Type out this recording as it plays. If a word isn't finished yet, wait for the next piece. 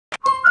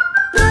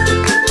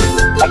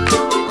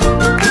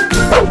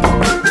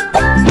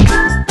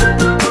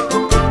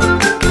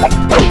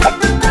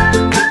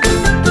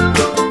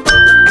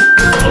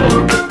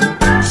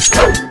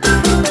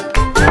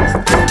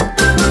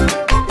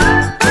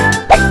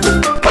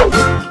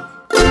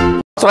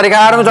สวัสดีค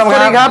รับท่านผู้ชมครับ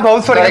สวัสดีครับผม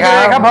สวัสดี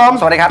ครับผม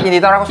สวัสดีครับยินดี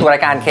ต้อนรับเข้าสู่รา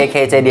ยการ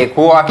KKJD ค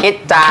รัวคิด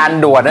จาน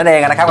ด่วนนั่นเอ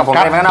งนะครับกับผมเ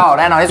จมส์ข้างนอก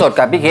แน่นอนที่สุด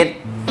กับพี่คิด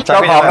เจ้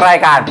าของราย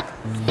การ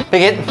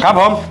พี่คิดครับ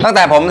ผมตั้งแ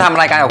ต่ผมท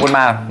ำรายการกับคุณม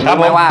ารู้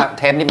ไหมว่าเ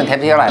ทปนี้เป็นเทป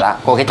ที่เท่าไหร่ละ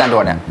โคคิดจานด่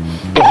วนเนี่ย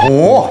โอ้โห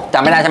จ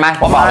ำไม่ได้ใช่ไหม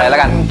ผมบอกเลยแล้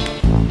วกัน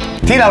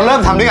ที่เราเริ่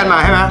มทำด้วยกันมา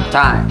ใช่ไหมใ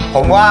ช่ผ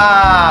มว่า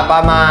ปร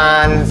ะมา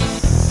ณ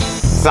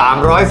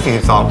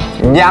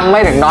342ยังไม่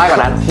ถึงน้อยกว่า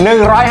นั้น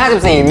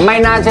154ไม่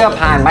น่าเชื่อ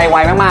ผ่านไปไว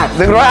มากๆ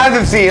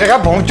154นะครั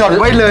บผมจด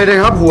ไว้เลยนะ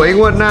ครับหวย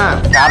งวดหน้า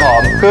ครับผ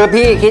มคือ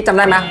พี่คิดจำไ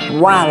ด้ไหม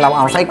ว่าเราเ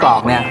อาไส้กรอ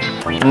กเนี่ย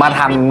มาท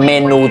ำเม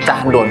นูจา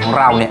นด่วนของ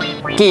เราเนี่ย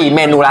กี่เม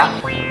นูละ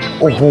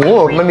โอ้โห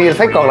มันมีไ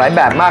ส้กรอกหลายแ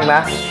บบมากนะ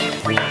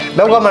แ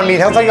ล้วก็มันมี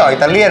ทั้งไส้กรอกอิ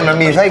ตาเลียนมัน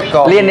มีไส้กร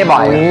อกเลียนได้บ่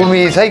อย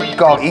มีไส้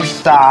กรอกอี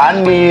สาน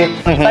มี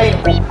ไส้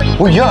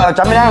เยอะจ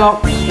ำไม่ได้หรอก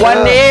วัน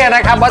นี้น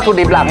ะครับวัตถุ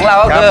ดิบหลักของเรา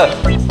ก็คือ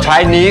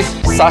Chinese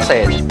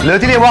sausage หรือ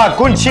ที่เรียกว่า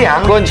กุนเชี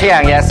ย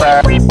งyes sir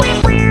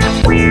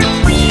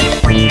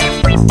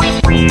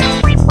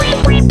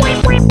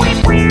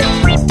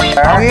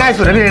เอาง่ายๆ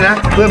สุดนะพี่เลยนะ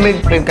เพื่อไม่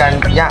เป็นการ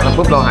ยากนะ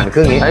ปุ๊บเราหั่นค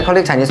รึ่งนี้เขาเ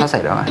รียก Chinese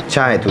sausage หรอใ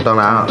ช่ถูกต้อง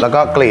แล้วก็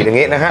กรีดอย่าง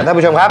นี้นะฮะท่าน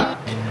ผู้ชมครับ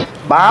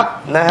ปั๊บ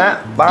นะฮะ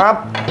ปั๊บ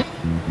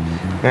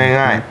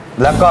ง่าย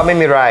ๆแล้วก็ไม่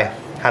มีไร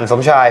หั่นส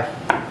มชาย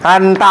หั่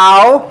นเต๋า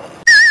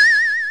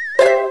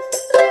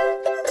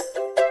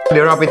เ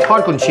ดี๋ยวเราไปทอด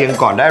กุนเชียง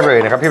ก่อนได้เลย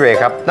นะครับพี่เรย์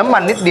ครับน้ำมั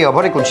นนิดเดียวเพรา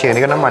ะในกุนเชียง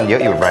นี่ก็น้ำมันเยอ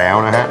ะอยู่แล้ว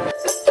นะฮะ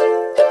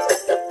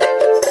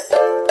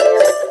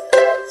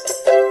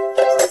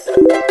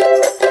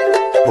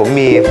ผม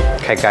มี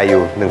ไข่ไก่อ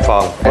ยู่1ฟอ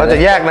งเราจะ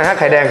แยกนะฮะ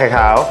ไข่แดงไข่ข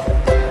าว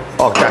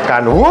ออกจากกั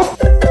นวุ๊บ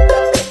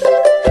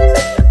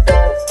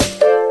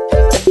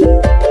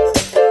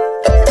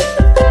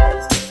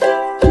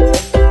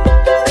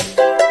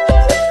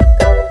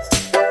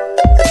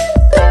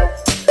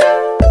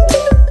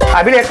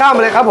พี่เล็กข้าวม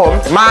าเลยครับผม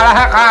มาแล้ว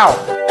ฮะข้าว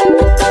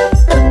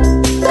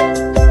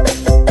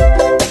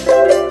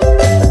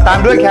ตาม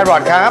ด้วยแครอ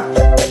ทครับ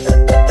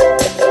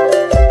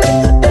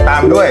ตา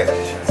มด้วย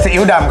ซี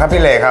อิ๊วดำครับ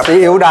พี่เล็กครับซี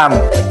อิ๊วด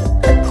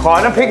ำขอ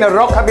น้ำพริกนร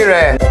กครับพี่เร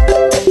ย์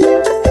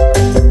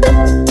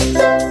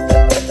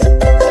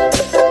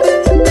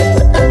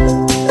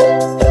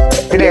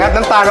พี่เล็กครับ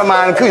น้ำตาลประมา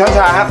ณครึ่งช้อน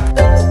ชาครับ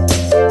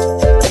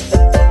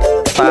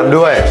ตาม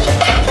ด้วย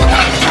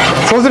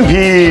โฟรเซน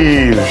พี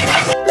ช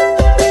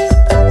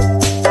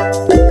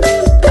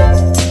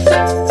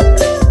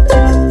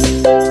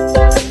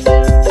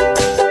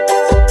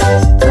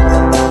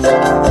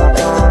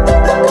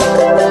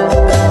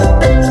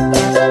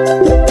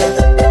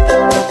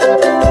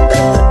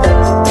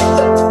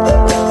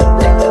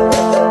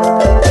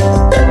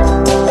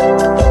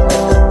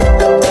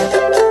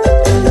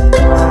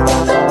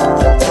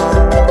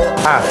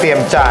เตรีย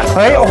มจานเ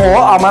ฮ้ยโอ้โห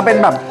ออกมาเป็น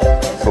แบบ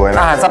สวยนะ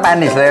อาหารสเป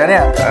นิชเลยนะเนี่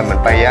ยเหมือน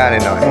ปาย่าห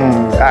น่อย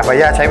ปา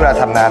ย่าใช้เวลา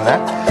ทำนานนะ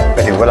ไป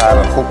ถึงเวลาแ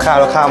บบคลุกข้าว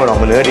แล้วข้าวมันออก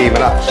มาเนื้อดีไหม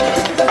ล่ะ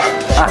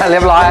เรี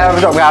ยบร้อยครับ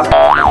ผู้ชมครับ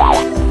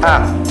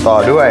ต่อ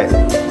ด้วย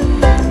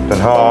ต้น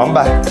หอมไป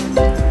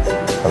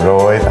โร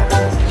ยไป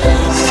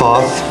ซอ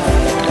ส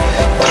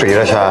ศรี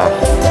ราชา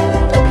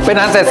เป็น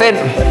อันเสร็จสิ้น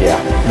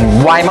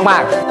ไวมา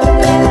กๆ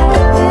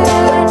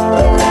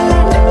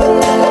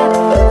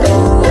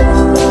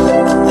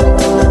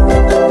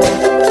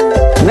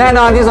แน่น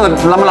อนที่สุด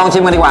เรามาลองชิ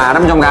มกันดีกว่าท่า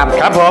นผู้ชมครับ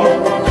ครับผม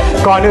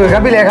ก่อนอื่นครั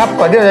บพี่เลครับ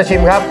ก่อนที่เราจะชิ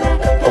มครับ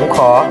ผมข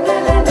อ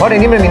เพราะใน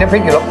นี้มันมีน้ำพริ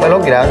กอยู่นร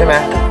กอยู่แล้วใช่ไหม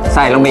ใ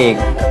ส่ลงไปอีก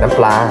น้ำป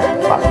ลา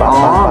อ๋อ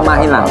มา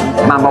ทีหลัง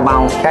มาเบา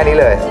ๆแค่นี้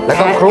เลยแล้ว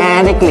ก็คลุก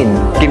ได้กลิ่น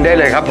กินได้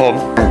เลยครับผม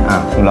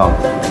คุณลอง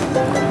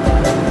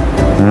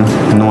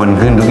นวล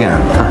ขึ้นทุกอย่าง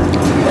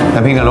น้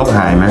ำพริกนรกห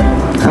ายไหม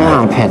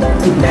เผ็ด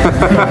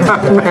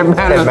เผ็ด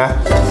ไหม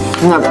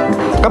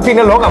ก็พริก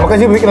นรกมันก็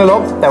ชื่อพริกนร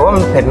กแต่ว่ามั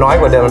นเผ็ดน้อย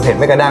กว่าเดิมมันเผ็ด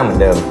ไม่กระด้างเหมือน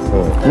เดิม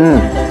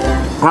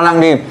พลัง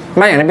ดีไ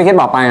ม่อย่างที่พี่คิด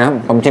บอกไปนะครับ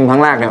ผมชิมครั้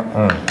งแรกเนี่ย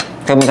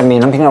คือมันจะมี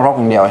น้ำพริกนรก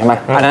อย่างเดียวใช่ไหม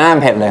อันนั้นมั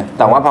นเผ็ดเลยแ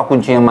ต่ว่าพอคุณ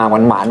เชียงมา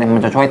หวานๆเนี่ยมั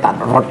นจะช่วยตัด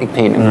รสอีก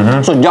ทีนึง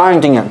สุดยอดจ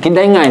ริงๆอ่ะคิดไ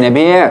ด้ไงเนี่ย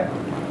พี่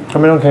ก็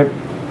ไม่ต้องคิด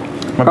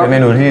มันเป็นเม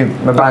นูที่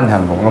บ้านท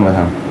ำผมก็มาท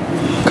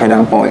ำไข่ดา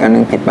วโปะอีกอันนึ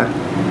งผิดปะ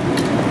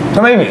ถ้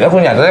าไม่ผิดแล้วคุ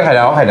ณอยากจะได้ไข่ด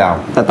าวก็ไข่ดาว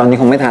แต่ตอนนี้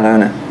คงไม่ทานแล้ว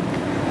นะ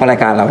เพราะราย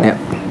การเราเนี่ย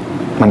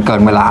มันเกิ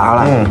นเวลาแล้ว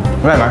ล่ะ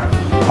ไม่ไหม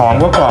หอม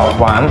ก็กรอบ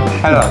หวาน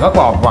อร่อยก็ก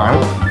รอบหวาน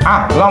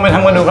ลองไปท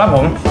ำกันดูครับผ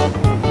ม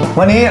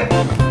วันนี้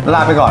ล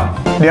าไปก่อน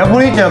เดี๋ยวพรุ่ง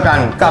นี้เจอกัน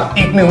กับ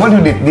อีกหนึ่งวัตถุ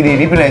ดิบดีๆ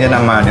ที่พี่เลจะน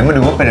ำมาเดี๋ยวมา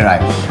ดูว่าเป็นอะไร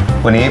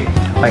วันนี้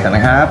ไปกันน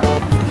ะครับ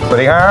สวัส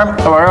ดีครับ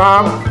สวัสดีครั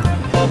บ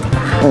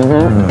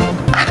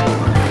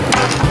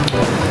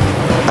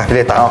พี่เล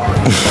ต่อ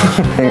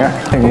อย่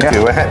างนี้ถื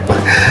อว่า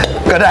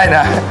ก็ได้น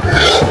ะ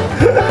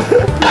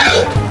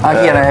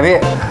เกี่ยวอะไรพี่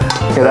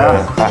เกี่ยวแล้ว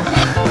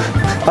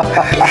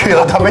คือเ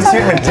ราทำให้ชี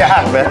วิตมันยา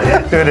กนะ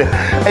ดูดิ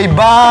ไอ้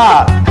บ้า